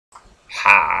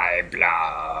I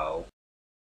blow.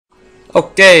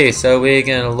 Okay, so we're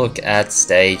going to look at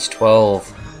stage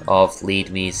 12 of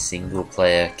Leedmees single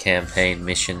player campaign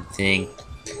mission thing.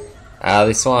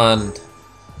 This one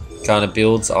kind of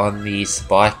builds on the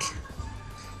spike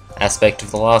aspect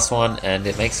of the last one, and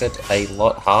it makes it a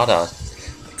lot harder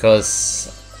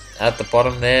because at the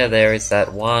bottom there is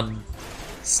that one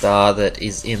star that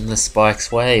is in the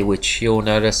spike's way, which you'll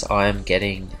notice I am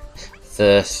getting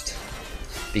first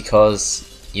because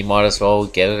you might as well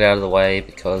get it out of the way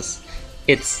because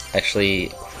it's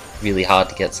actually really hard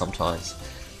to get sometimes.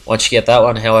 Once you get that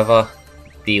one, however,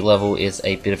 the level is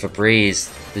a bit of a breeze.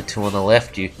 The two on the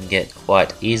left you can get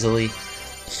quite easily,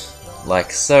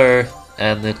 like so,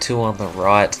 and the two on the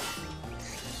right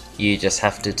you just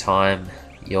have to time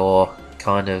your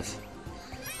kind of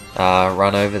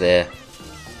run over there.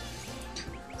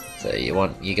 So you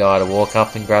want your guy to walk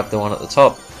up and grab the one at the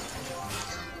top,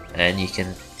 and you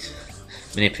can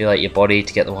manipulate your body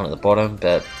to get the one at the bottom,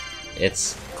 but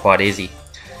it's quite easy.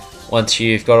 Once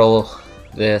you've got all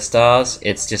the stars,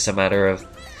 it's just a matter of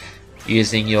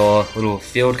using your little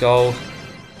field goal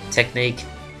technique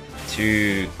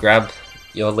to grab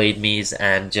your Leedmees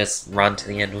and just run to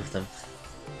the end with them.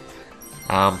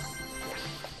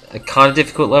 A kind of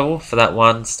difficult level for that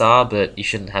one star, but you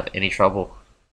shouldn't have any trouble.